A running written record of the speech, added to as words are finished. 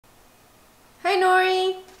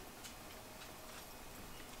Nori?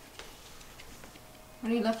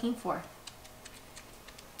 What are you looking for?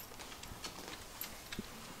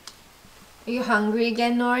 Are you hungry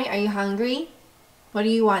again, Nori? Are you hungry? What do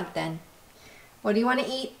you want then? What do you want to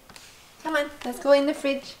eat? Come on, let's go in the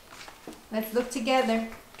fridge. Let's look together.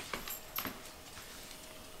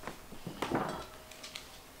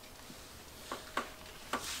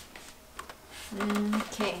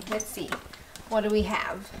 Okay, let's see. What do we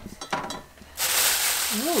have?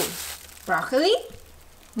 Ooh, broccoli?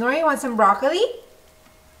 Nori, you want some broccoli?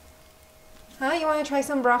 Huh? You want to try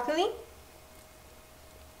some broccoli?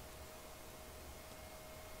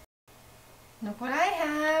 Look what I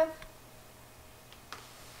have.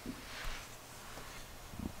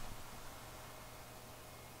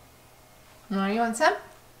 Nori, you want some?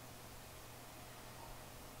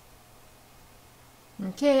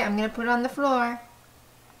 Okay, I'm going to put it on the floor.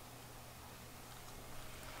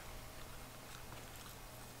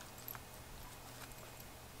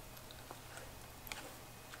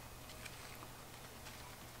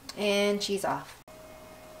 And she's off.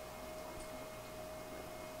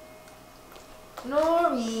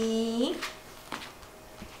 Nori.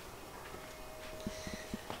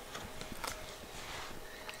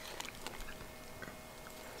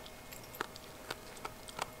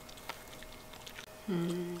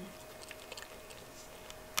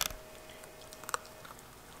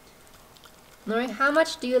 Nori, how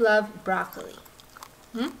much do you love broccoli?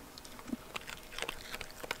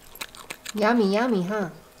 Yummy, yummy, huh?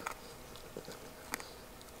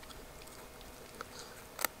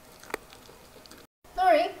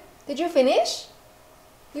 Nori, did you finish?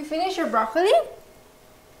 You finished your broccoli?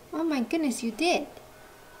 Oh my goodness, you did.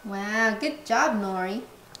 Wow, good job, Nori.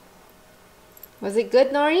 Was it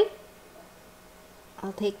good, Nori?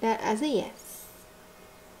 I'll take that as a yes.